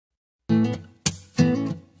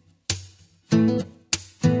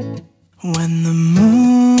When the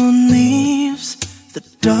moon leaves the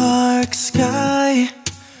dark sky,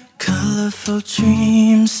 colorful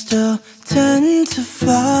dreams still tend to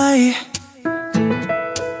fly.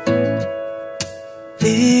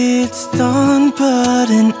 It's dawn,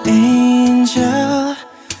 but an angel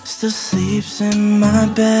still sleeps in my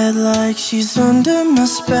bed like she's under my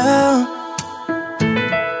spell.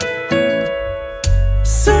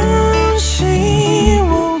 Soon she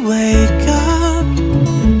will wake up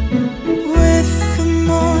with the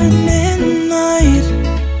morning light.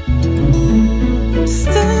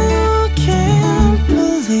 Still can't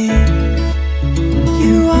believe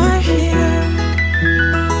you are here,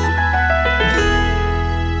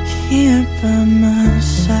 here by my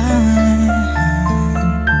side.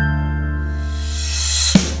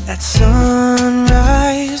 At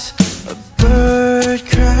sunrise, a bird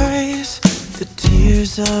cries, the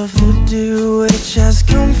tears of the dew which has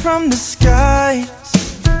come from the skies.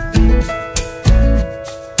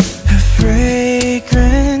 Her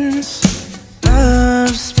fragrance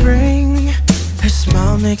of spring, her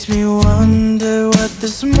smile makes me wonder what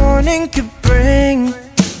this morning could bring.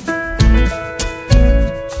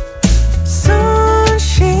 Soon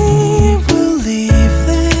she will leave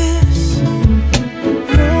this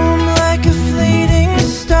room like a fleeting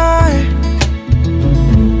star.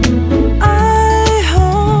 I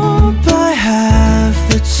hope I have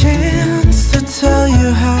the chance to tell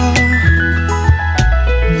you how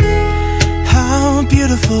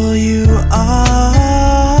beautiful you are.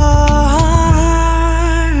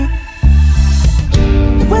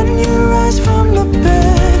 When you rise from the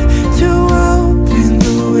bed to open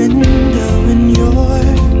the window and your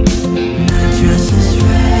dress is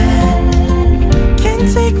red, can't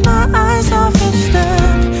take my eyes off each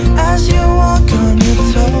step as you walk on your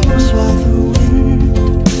toes while the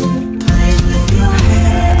wind plays with your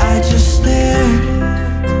hair. I just stare,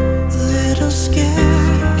 a little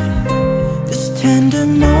scared. This tender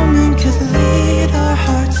moment could lead our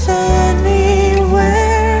hearts anywhere.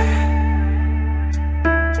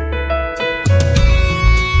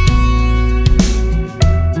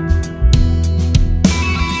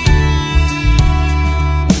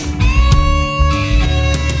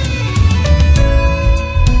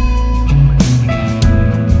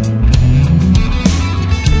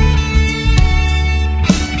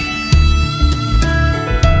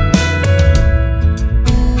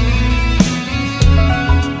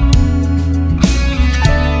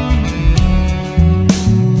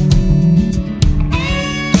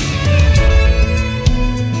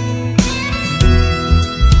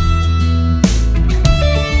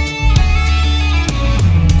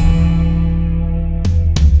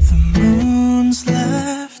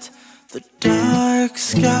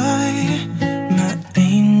 Sky, my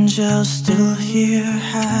angel still here,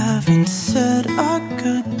 haven't said our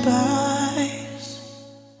goodbye.